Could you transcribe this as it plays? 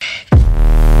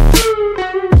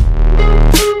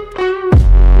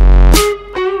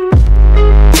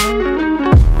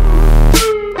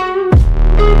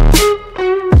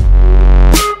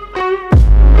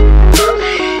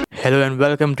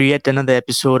welcome to yet another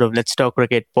episode of Let's Talk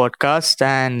Cricket podcast.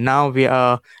 And now we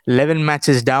are 11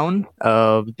 matches down.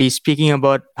 We'll be speaking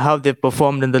about how they've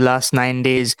performed in the last 9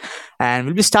 days. And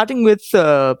we'll be starting with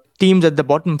teams at the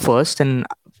bottom first. And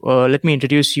let me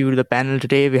introduce you to the panel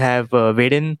today. We have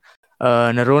Vaden,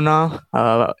 Narona.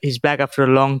 He's back after a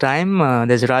long time.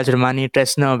 There's Raj Ramani,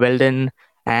 Tresna, Weldon,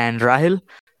 and Rahil.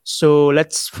 So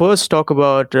let's first talk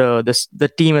about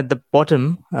the team at the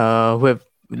bottom who have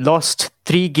lost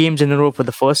 3 games in a row for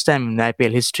the first time in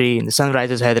IPL history in the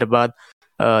Sunrisers Hyderabad.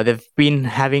 They've been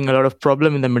having a lot of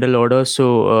problem in the middle order,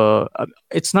 so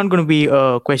it's not going to be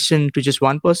a question to just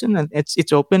one person, and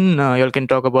it's open. Y'all can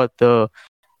talk about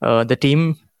the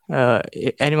team.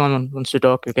 Anyone wants to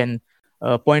talk, you can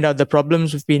point out the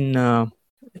problems we've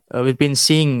been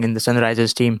seeing in the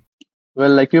Sunrisers team.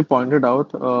 Well, like you pointed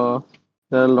out,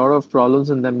 there are a lot of problems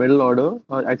in the middle order.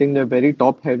 I think they're very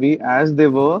top heavy as they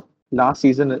were last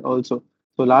season also.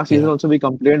 So last season Yeah. also we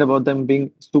complained about them being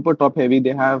super top heavy.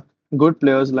 They have good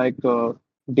players like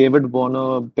David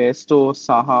Warner, Besto,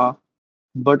 Saha,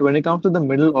 but when it comes to the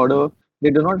middle order, they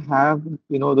do not have,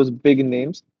 those big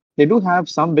names. They do have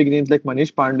some big names like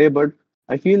Manish Pandey, but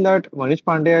I feel that Manish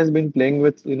Pandey has been playing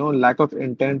with, lack of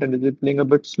intent and is playing a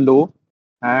bit slow.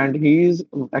 And he's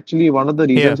actually one of the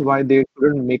Yeah. reasons why they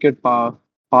couldn't make it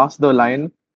past the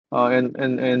line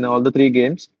in all the 3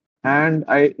 games. And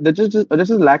there's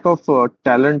just lack of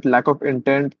talent, lack of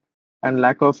intent, and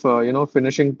lack of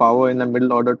finishing power in the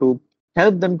middle order to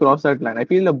help them cross that line. I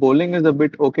feel the bowling is a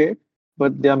bit okay,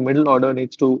 but their middle order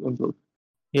needs to improve.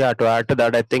 Yeah, to add to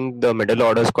that, I think the middle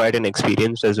order is quite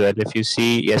inexperienced as well. If you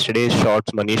see yesterday's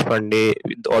shots, Manish Pandey,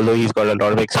 although he's got a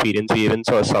lot of experience, we even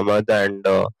saw Samad and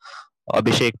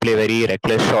Abhishek play very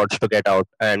reckless shots to get out,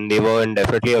 and they were in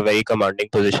definitely a very commanding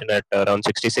position at around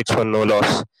 66 for no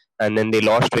loss. And then they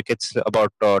lost wickets,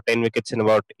 about 10 wickets in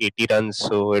about 80 runs.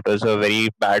 So it was a very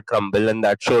bad crumble, and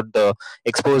that showed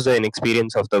exposed the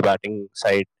inexperience of the batting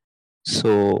side.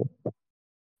 So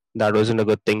that wasn't a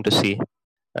good thing to see,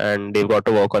 and they've got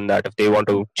to work on that if they want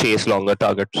to chase longer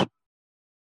targets.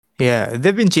 Yeah,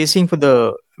 they've been chasing for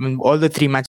all the 3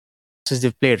 matches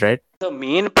they've played, right? The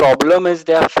main problem is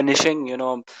their finishing.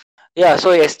 Yeah,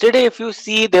 so yesterday, if you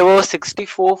see, they were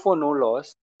 64 for no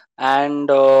loss, and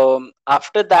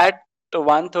after that,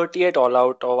 138 all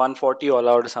out or 140 all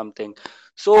out or something.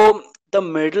 So the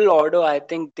middle order, I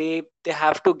think they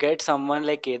have to get someone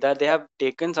like Kedar. They have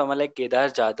taken someone like Kedar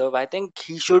Jadhav. I think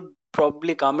he should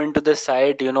probably come into the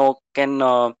side.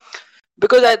 Can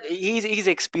because he's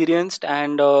experienced,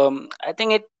 and I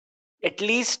think at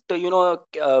least Kedar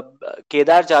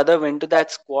Jadhav into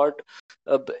that squad.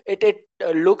 It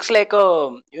looks like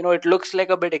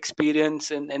a bit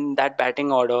experience in that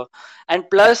batting order, and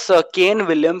plus Kane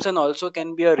Williamson also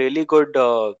can be a really good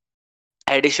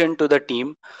addition to the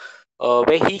team.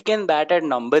 Where he can bat at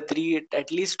number 3, it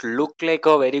at least look like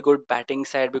a very good batting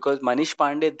side, because Manish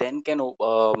Pandey then can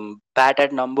bat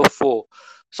at number 4.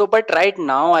 So, but right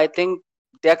now, I think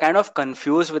they are kind of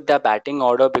confused with their batting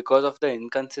order because of the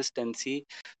inconsistency.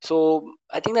 So,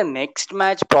 I think the next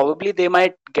match probably they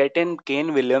might get in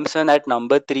Kane Williamson at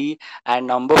number 3 and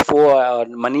number 4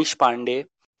 Manish Pandey.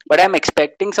 But I'm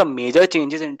expecting some major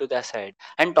changes into their side.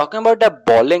 And talking about the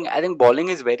bowling, I think bowling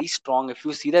is very strong. If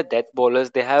you see the death bowlers,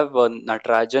 they have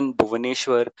Natarajan,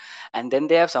 Bhuvaneshwar, and then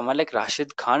they have someone like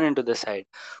Rashid Khan into the side,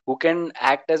 who can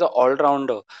act as an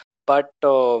all-rounder. But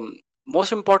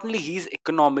most importantly, he's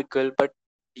economical. But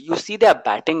you see their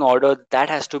batting order, that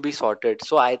has to be sorted.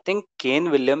 So I think Kane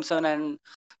Williamson and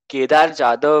Kedar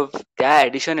Jadhav, their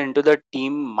addition into the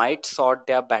team might sort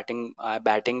their batting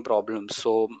problems.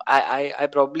 So I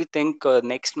probably think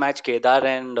next match Kedar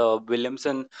and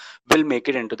Williamson will make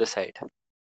it into the side.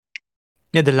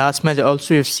 Yeah, the last match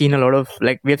also we've seen a lot of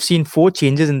we have seen 4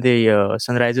 changes in the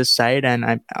Sunrisers side,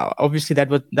 and obviously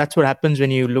that's what happens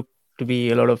when you look to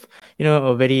be a lot of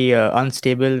very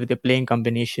unstable with the playing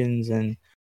combinations, and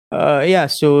yeah,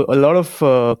 so a lot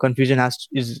of confusion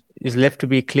is left to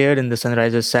be cleared in the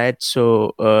Sunrisers side.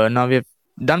 So now we've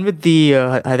done with the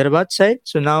Hyderabad side.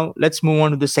 So now let's move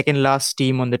on to the second last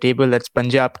team on the table. That's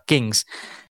Punjab Kings.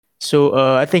 So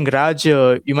I think Raj,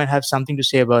 you might have something to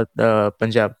say about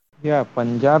Punjab. Yeah,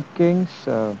 Punjab Kings,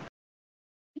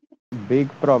 big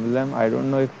problem. I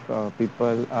don't know if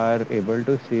people are able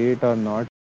to see it or not,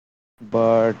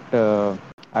 but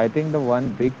I think the one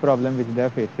big problem which they are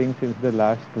facing since the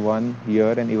last 1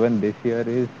 year and even this year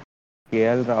is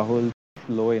KL Rahul's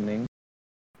slow innings.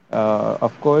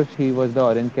 Of course, he was the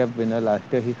Orange Cap winner last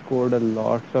year. He scored a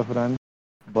lots of runs,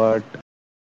 but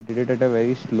did it at a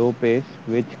very slow pace,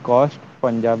 which cost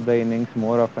Punjab the innings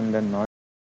more often than not.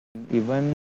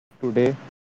 Even today,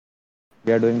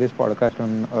 we are doing this podcast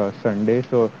on Sunday.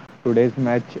 So today's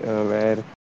match where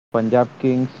Punjab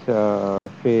Kings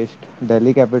faced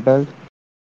Delhi Capitals,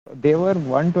 they were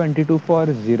 122 for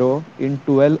 0 in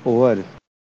 12 overs,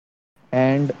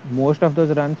 and most of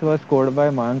those runs were scored by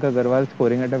Mayank Agarwal,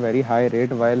 scoring at a very high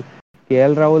rate, while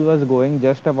KL Rahul was going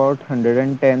just about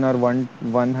 110 or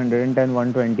 110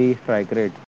 120 strike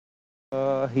rate.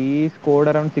 He scored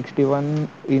around 61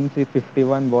 in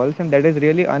 51 balls, and that is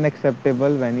really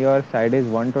unacceptable when your side is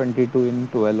 122 in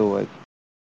 12 overs.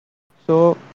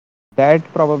 So that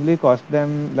probably cost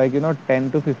them, like,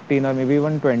 10 to 15 or maybe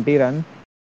even 20 runs.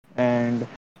 And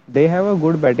they have a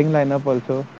good batting lineup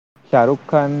also. Shah Rukh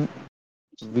Khan,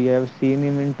 we have seen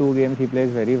him in 2 games. He plays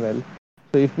very well.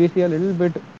 So if we see a little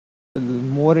bit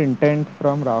more intent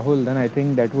from Rahul, then I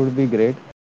think that would be great.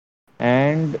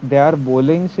 And their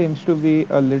bowling seems to be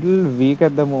a little weak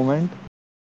at the moment.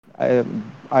 I,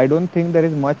 I don't think there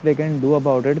is much they can do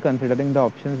about it considering the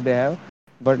options they have.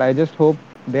 But I just hope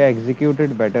they execute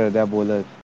it better, their bowlers.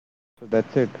 So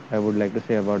that's it I would like to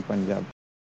say about Punjab.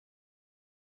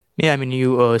 Yeah, I mean,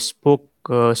 you spoke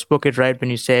it right when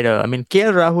you said. I mean,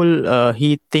 KL Rahul,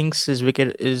 he thinks his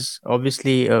wicket is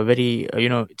obviously very,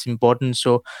 it's important.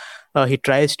 So he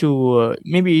tries to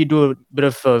maybe do a bit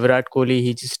of Virat Kohli.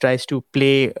 He just tries to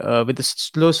play with a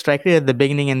slow strike rate at the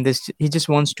beginning, and this he just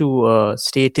wants to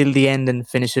stay till the end and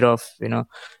finish it off.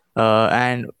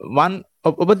 And one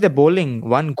about the bowling,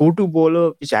 one go-to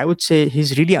bowler, which I would say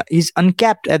he's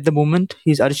uncapped at the moment.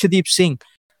 He's Arshdeep Singh.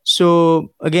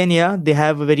 So again, yeah, they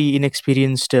have a very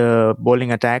inexperienced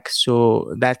bowling attack.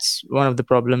 So that's one of the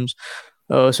problems.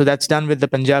 So that's done with the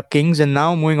Punjab Kings, and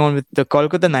now moving on with the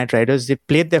Kolkata Knight Riders. They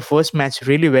played their first match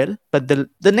really well, but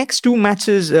the next two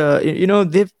matches,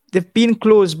 they've been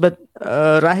close. But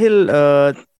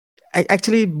Rahil,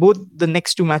 actually, both the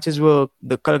next two matches were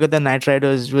the Kolkata Knight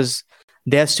Riders was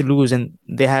theirs to lose, and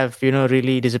they have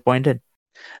really disappointed.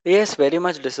 Yes, very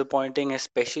much disappointing,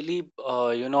 especially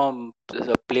the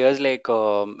players like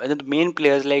the main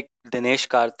players like Dinesh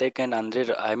Karthik and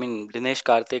I mean Dinesh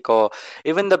Karthik, or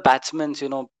even the batsmen.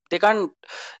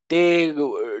 They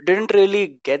didn't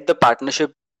really get the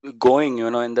partnership going.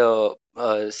 In the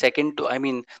I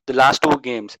mean the last two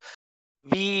games,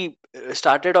 we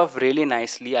started off really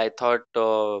nicely. I thought,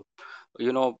 our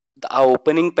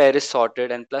opening pair is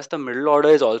sorted, and plus the middle order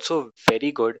is also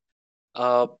very good.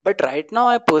 But right now,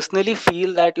 I personally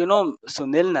feel that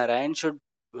Sunil Narayan should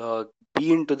uh,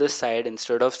 be into the side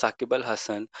instead of Sakib Al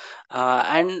Hasan.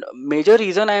 And major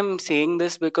reason I'm saying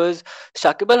this because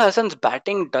Sakib Al Hasan's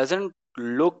batting doesn't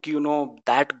look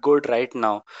that good right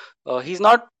now. He's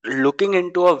not looking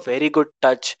into a very good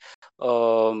touch.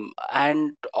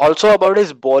 And also about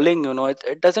his bowling,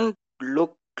 it doesn't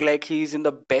look like he's in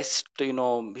the best.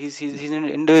 He's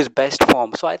into his best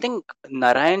form. So I think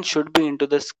Narayan should be into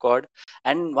the squad,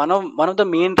 and one of the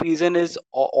main reason is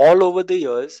all over the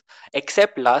years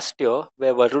except last year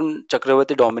where Varun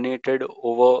Chakravarti dominated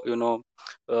over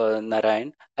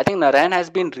Narayan. I think Narayan has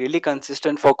been really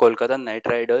consistent for Kolkata Knight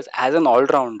Riders as an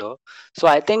all-rounder. So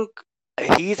I think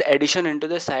his addition into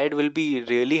the side will be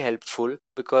really helpful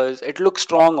because it looks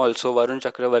strong also, Varun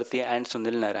Chakravarti and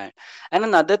Sunil Narayan. And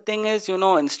another thing is,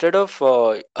 instead of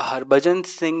Harbhajan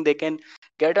Singh, they can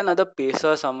get another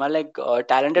pacer, someone like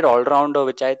talented all-rounder,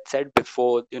 which I said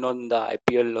before, in the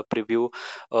IPL preview.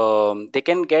 They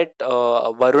can get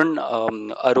Varun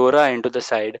Arora into the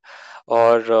side,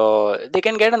 or they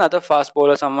can get another fast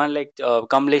bowler, someone like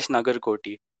Kamlesh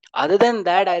Nagarkoti. Other than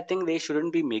that, I think they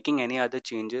shouldn't be making any other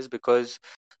changes because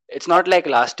it's not like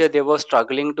last year they were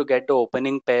struggling to get the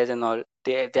opening pairs and all.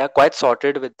 They are quite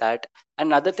sorted with that.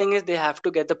 Another thing is they have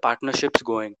to get the partnerships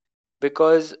going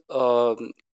because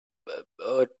one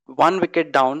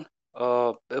wicket down,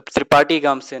 Tripathi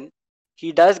comes in.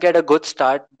 He does get a good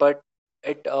start, but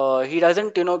he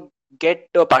doesn't get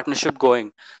the partnership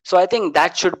going. So I think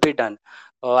that should be done.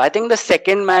 I think the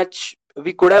second match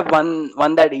we could have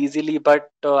won that easily, but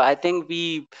I think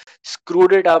we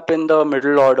screwed it up in the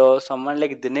middle order. Someone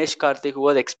like Dinesh Karthik, who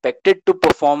was expected to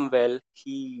perform well,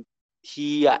 he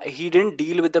didn't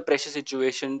deal with the pressure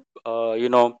situation.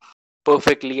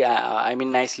 Perfectly. I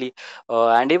mean, nicely.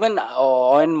 And even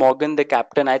Owen Morgan, the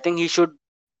captain, I think he should,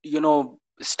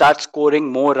 start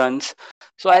scoring more runs.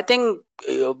 So I think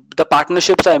the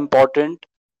partnerships are important.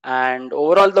 And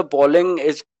overall, the bowling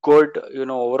is good.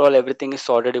 Overall, everything is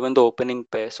sorted, even the opening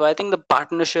pair. So I think the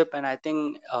partnership, and I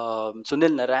think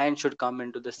Sunil Narayan should come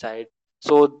into the side.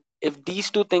 So if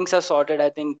these two things are sorted, I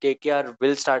think KKR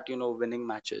will start, winning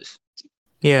matches.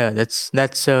 Yeah, that's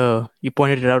you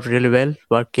pointed it out really well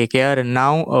about KKR. And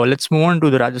now let's move on to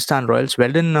the Rajasthan Royals.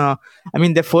 Well done. I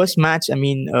mean, their first match. I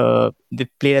mean, they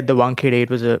played at the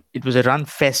Wankhede. It was a run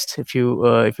fest. If you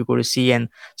go to see, and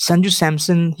Sanju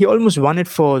Samson, he almost won it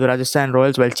for the Rajasthan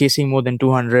Royals while chasing more than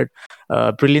 200.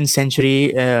 Brilliant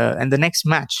century. And the next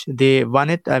match they won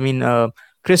it. I mean.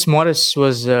 Chris Morris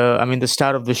was, I mean, the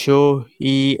star of the show.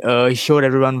 He showed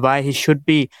everyone why he should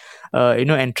be,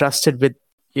 entrusted with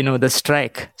the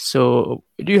strike. So,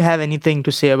 do you have anything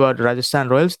to say about Rajasthan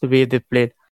Royals, the way they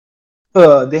played?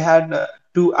 They had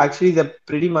two, actually, they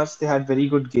had very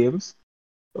good games.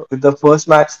 With the first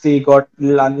match, they got a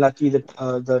little unlucky that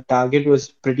the target was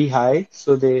pretty high,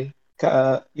 so they,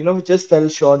 just fell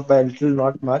short by a little,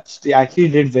 not much. They actually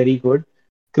did very good.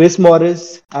 Chris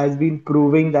Morris has been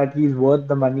proving that he's worth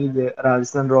the money the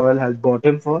Rajasthan Royal has bought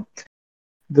him for.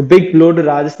 The big blow to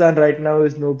Rajasthan right now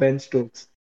is no Ben Stokes.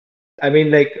 I mean,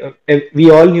 like,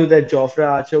 we all knew that Jofra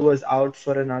Archer was out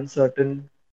for an uncertain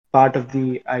part of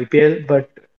the IPL, but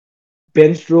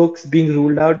Ben Stokes being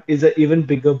ruled out is an even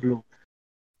bigger blow.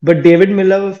 But David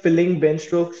Miller filling Ben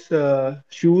Stokes'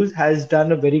 shoes has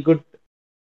done a very good,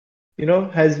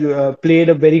 has played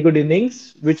a very good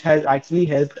innings, which has actually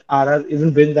helped RR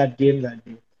even win that game that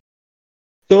day.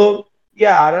 So,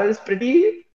 yeah, RR is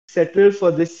pretty settled for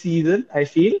this season, I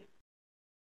feel.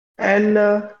 And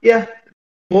yeah,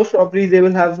 most probably they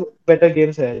will have better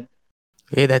games ahead.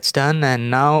 Okay, that's done. And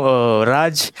now,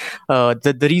 Raj,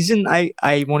 the reason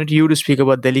I wanted you to speak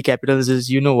about Delhi Capitals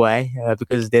is why?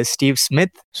 Because there's Steve Smith.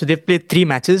 So they've played three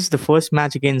matches. The first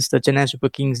match against the Chennai Super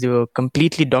Kings, they were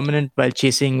completely dominant while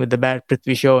chasing with the bat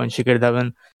Prithvi Shaw and Shikhar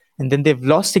Dhawan. And then they've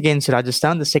lost against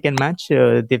Rajasthan. The second match,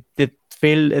 they've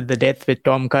failed at the death with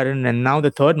Tom Curran. And now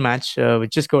the third match,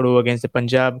 which just got over against the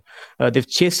Punjab, they've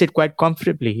chased it quite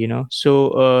comfortably.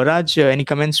 So, Raj, any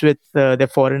comments with their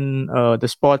the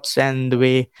spots and the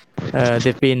way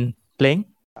they've been playing?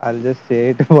 I'll just say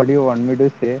it. What do you want me to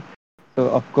say? So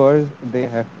of course they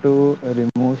have to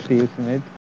remove Steve Smith.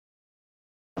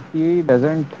 He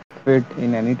doesn't fit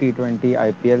in any T20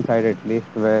 IPL side at least,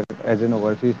 where as an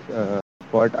overseas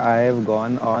spot. I have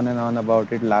gone on and on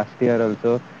about it last year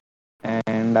also,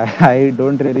 and I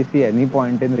don't really see any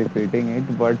point in repeating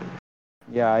it. But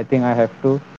yeah, I think I have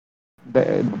to.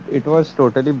 It was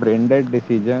totally brain dead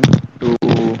decision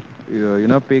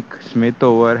to pick Smith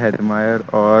over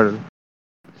Hetmeyer or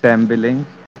Sam Billings.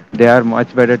 They are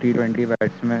much better T20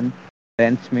 batsmen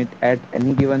than Smith at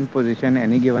any given position,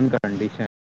 any given condition.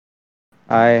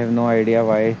 I have no idea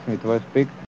why Smith was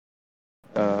picked.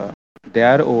 Uh,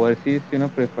 their overseas,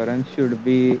 preference should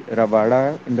be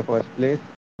Rabada in the first place,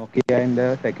 Nokia in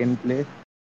the second place,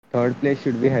 third place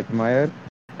should be Hetmeyer,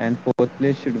 and fourth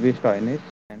place should be Stoinis.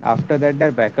 And after that,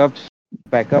 their backup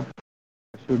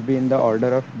should be in the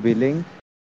order of Billings,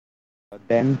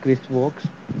 then Chris Wokes,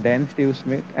 then Steve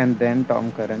Smith, and then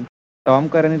Tom Curran. Tom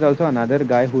Curran is also another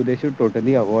guy who they should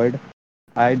totally avoid.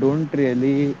 I don't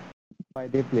really why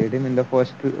they played him in the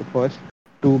first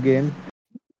two games.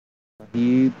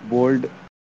 He bowled,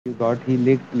 he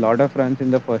leaked a lot of runs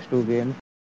in the first two games,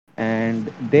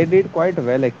 and they did quite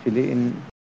well actually in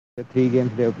the three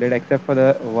games they have played, except for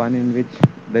the one in which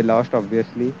they lost,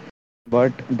 obviously.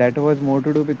 But that was more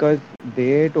to do because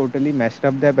they totally messed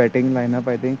up their batting lineup.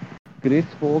 I think Chris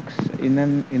Folks in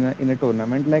a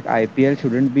tournament like IPL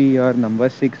shouldn't be your number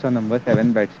six or number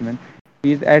seven batsman.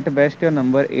 He's at best your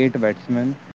number eight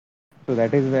batsman. So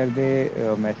that is where they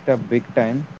messed up big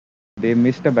time. They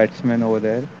missed a batsman over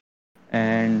there,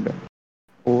 and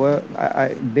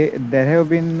there have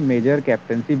been major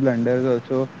captaincy blunders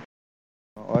also,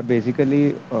 or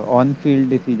basically on-field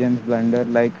decisions blunder.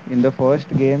 Like in the first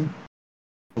game,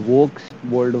 Vokes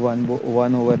bowled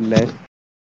one over less.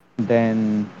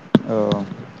 Then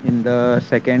in the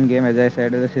second game, as I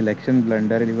said, the selection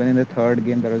blunder. Even in the third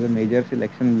game, there was a major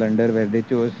selection blunder where they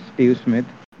chose Steve Smith.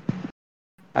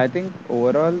 I think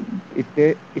overall, if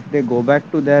they go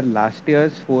back to their last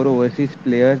year's four overseas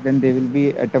players, then they will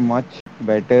be at a much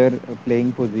better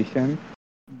playing position.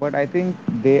 But I think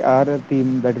they are a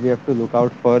team that we have to look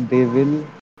out for. They will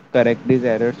correct these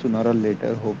errors sooner or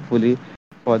later, hopefully,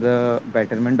 for the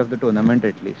betterment of the tournament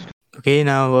at least. Okay,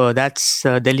 now that's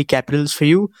Delhi Capitals for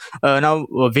you. Now,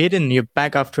 Vaden, you're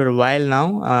back after a while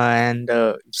now, and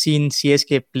seen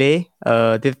CSK play.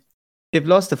 They've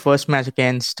lost the first match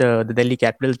against the Delhi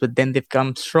Capitals, but then they've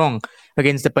come strong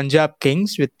against the Punjab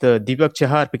Kings with Deepak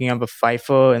Chahar picking up a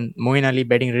fifer and Moeen Ali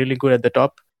batting really good at the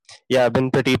top. Yeah, I've been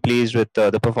pretty pleased with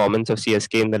the performance of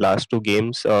CSK in the last two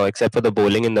games, except for the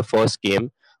bowling in the first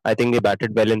game. I think they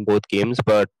batted well in both games,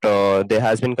 but there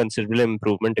has been considerable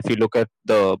improvement. If you look at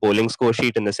the bowling score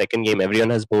sheet in the second game,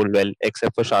 everyone has bowled well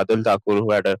except for Shardul Thakur,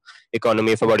 who had a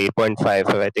economy of about 8.5, if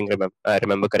I think I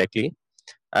remember correctly.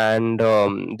 And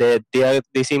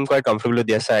they seem quite comfortable with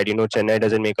their side. Chennai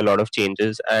doesn't make a lot of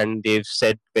changes, and they've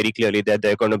said very clearly that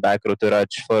they're going to back Ruturaj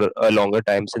for a longer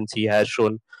time since he has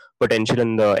shown potential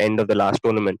in the end of the last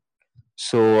tournament.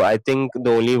 So I think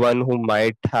the only one who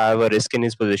might have a risk in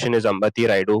his position is Ambati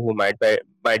Raidu, who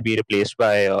might be replaced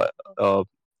by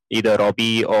either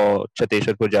Robbie or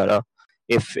Chateshwar Pujara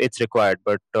if it's required.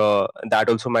 But that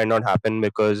also might not happen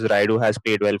because Raidu has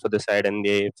played well for the side and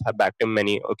they have backed him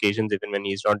many occasions even when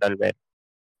he's not done well.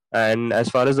 And as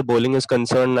far as the bowling is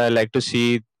concerned, I like to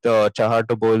see the Chahar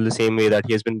to bowl the same way that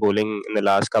he has been bowling in the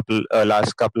last couple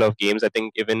of games. I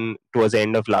think even towards the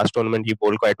end of last tournament, he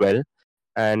bowled quite well,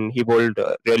 and he bowled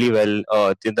really well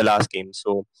in the last game.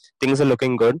 So things are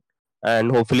looking good,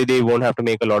 and hopefully they won't have to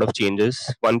make a lot of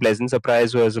changes. One pleasant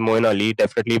surprise was Moin Ali.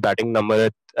 Definitely batting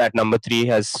at number 3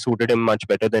 has suited him much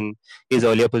better than his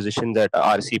earlier positions at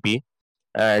RCP,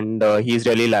 and he's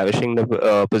really lavishing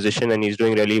the position, and he's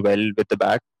doing really well with the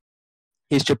bat.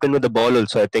 He's chipped in with the ball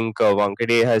also. I think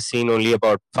Wankhede has seen only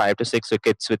about 5 to 6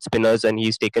 wickets with spinners, and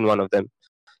he's taken one of them.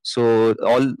 So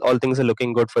all things are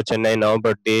looking good for Chennai now,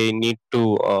 but they need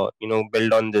to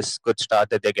build on this good start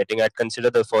that they're getting. I'd consider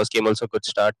the first game also a good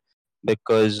start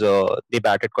because they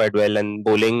batted quite well and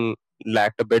bowling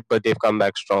lacked a bit, but they've come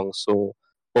back strong. So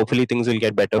hopefully things will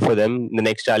get better for them. The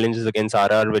next challenge is against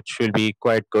RR, which will be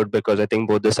quite good because I think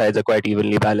both the sides are quite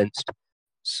evenly balanced.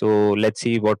 So let's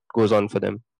see what goes on for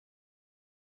them.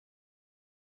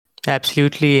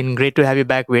 Absolutely, and great to have you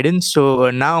back, Vedant. So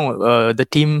now the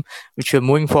team which we're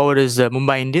moving forward is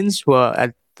Mumbai Indians, who are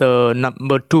at the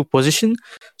number 2 position.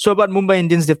 So about Mumbai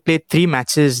Indians, they've played 3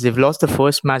 matches. They've lost the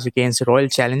first match against Royal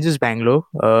Challengers Bangalore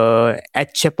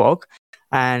at Chepauk.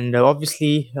 And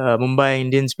obviously, Mumbai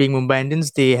Indians being Mumbai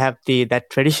Indians, they have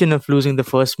that tradition of losing the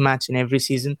first match in every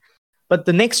season. But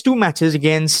the next 2 matches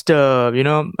against,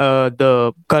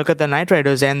 the Kolkata Knight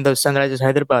Riders and the Sunrisers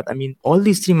Hyderabad, I mean, all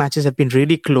these 3 matches have been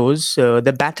really close.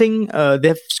 The batting,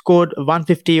 they've scored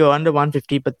 150 or under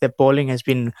 150, but their bowling has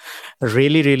been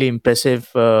really, really impressive.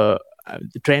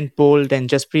 Trent Bolt and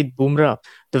Jasprit Bumrah,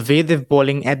 the way they're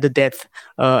bowling at the depth,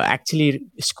 actually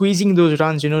squeezing those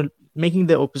runs, making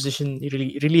the opposition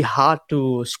really, really hard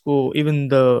to score. Even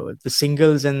the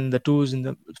singles and the twos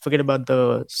and forget about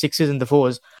the sixes and the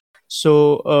fours.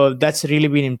 So that's really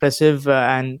been impressive.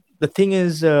 And the thing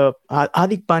is,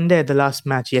 Hardik Pandya at the last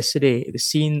match yesterday,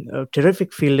 seen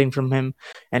terrific fielding from him,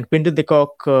 and Quinton de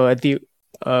Kock at the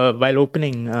while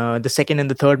opening the second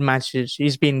and the third matches,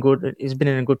 he's been good. He's been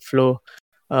in a good flow.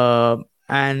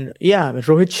 And yeah,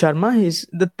 Rohit Sharma,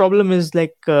 the problem is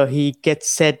like he gets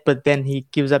set, but then he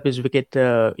gives up his wicket.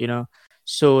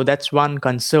 So that's one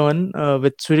concern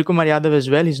with Suryakumar Yadav as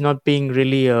well. He's not being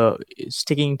really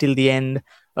sticking till the end,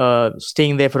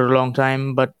 staying there for a long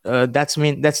time. But that's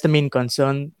the main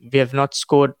concern. We have not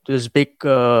scored those big,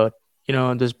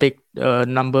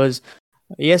 numbers.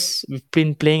 Yes, we've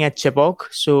been playing at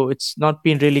Chepauk, so it's not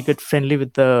been really good friendly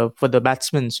for the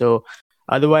batsmen. So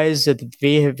otherwise, the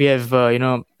way we have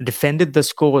defended the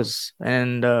scores,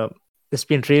 and it's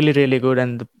been really, really good.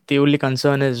 And the only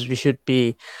concern is we should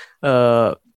be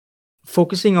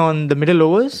focusing on the middle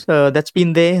overs. That's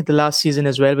been there the last season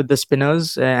as well with the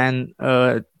spinners, and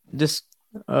just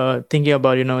thinking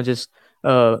about just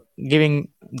giving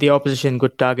the opposition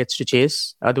good targets to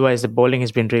chase. Otherwise, the bowling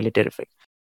has been really terrific.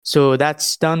 So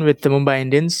that's done with the Mumbai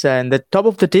Indians. And the top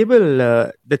of the table,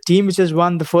 the team which has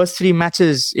won the first 3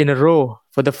 matches in a row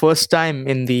for the first time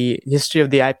in the history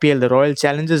of the IPL, the Royal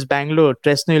Challengers Bangalore.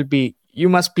 Tresna, you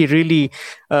must be really,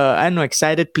 I don't know,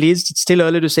 excited, pleased. It's still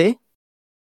early to say.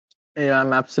 Yeah,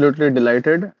 I'm absolutely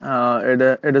delighted.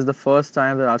 It is the first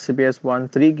time that RCB has won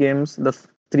 3 games, the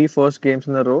 3 first games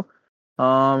in a row.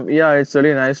 Yeah, it's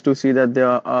really nice to see that they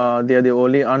are the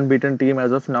only unbeaten team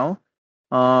as of now.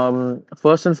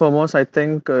 First and foremost, I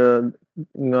think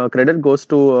credit goes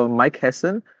to Mike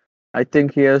Hesson. I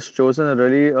think he has chosen a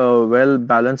really well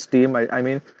balanced team. I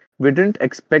mean, we didn't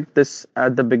expect this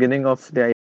at the beginning of the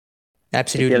IPL.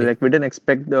 Absolutely. Like we didn't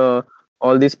expect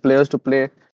all these players to play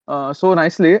so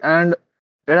nicely, and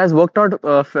it has worked out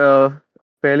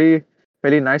fairly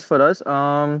nice for us.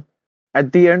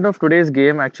 At the end of today's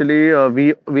game, actually,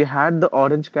 we had the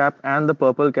orange cap and the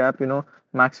purple cap.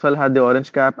 Maxwell had the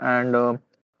orange cap, and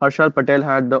Harshal Patel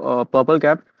had the purple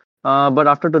cap. But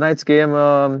after tonight's game,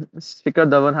 Shikhar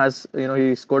Dhawan has,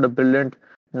 he scored a brilliant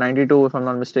 92, if I'm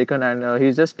not mistaken, and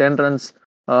he's just 10 runs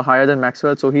higher than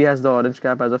Maxwell, so he has the orange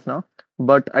cap as of now.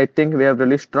 but I think we have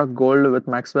really struck gold with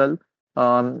Maxwell.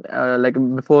 Like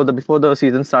before the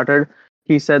season started,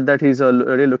 he said that he's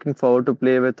really looking forward to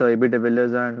play with AB de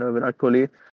Villiers and Virat Kohli,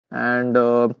 and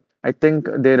I think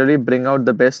they really bring out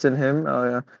the best in him.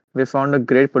 We found a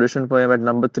great position for him at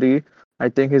number three. I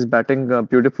think he's batting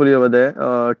beautifully over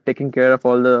there, taking care of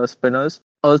all the spinners.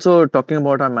 Also, talking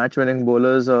about our match-winning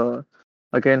bowlers,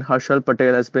 again, Harshal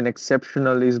Patel has been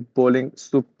exceptional. He's bowling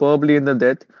superbly in the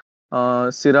death.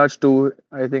 Siraj too,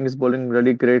 I think, is bowling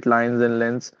really great lines and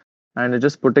lengths, and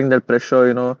just putting that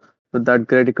pressure, with that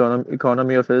great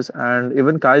economy of his. And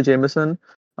even Kyle Jamieson,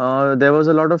 there was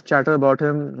a lot of chatter about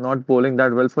him not bowling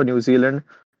that well for New Zealand,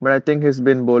 but I think he's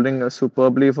been bowling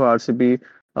superbly for RCB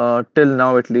till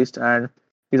now at least, and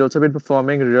he's also been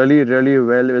performing really, really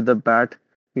well with the bat.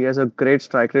 He has a great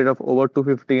strike rate of over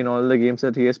 250 in all the games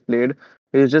that he has played.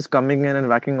 He's just coming in and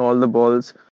whacking all the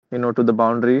balls, to the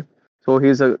boundary. So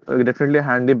he's definitely a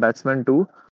handy batsman too.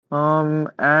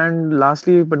 And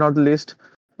lastly, but not the least,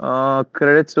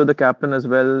 credits to the captain as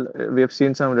well. We have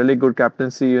seen some really good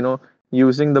captaincy,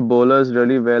 using the bowlers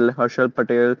really well. Harshal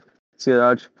Patel,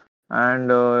 Siraj, and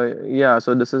yeah,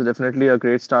 so this is definitely a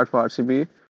great start for RCB,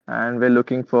 and we're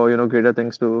looking for greater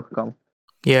things to come.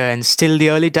 Yeah, and still the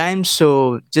early times,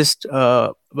 so just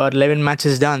about 11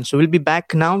 matches done. So we'll be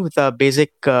back now with our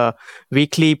basic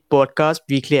weekly podcast,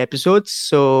 weekly episodes.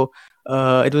 So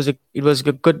it was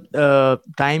a good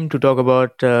time to talk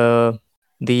about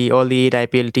the all the eight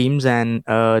IPL teams, and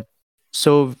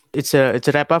so it's a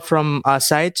wrap up from our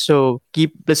side. So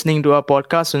keep listening to our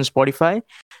podcast on Spotify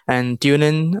and tune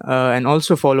in, and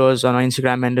also follow us on our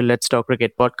Instagram handle, Let's Talk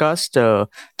Cricket Podcast.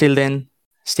 Till then,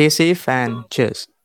 stay safe and cheers.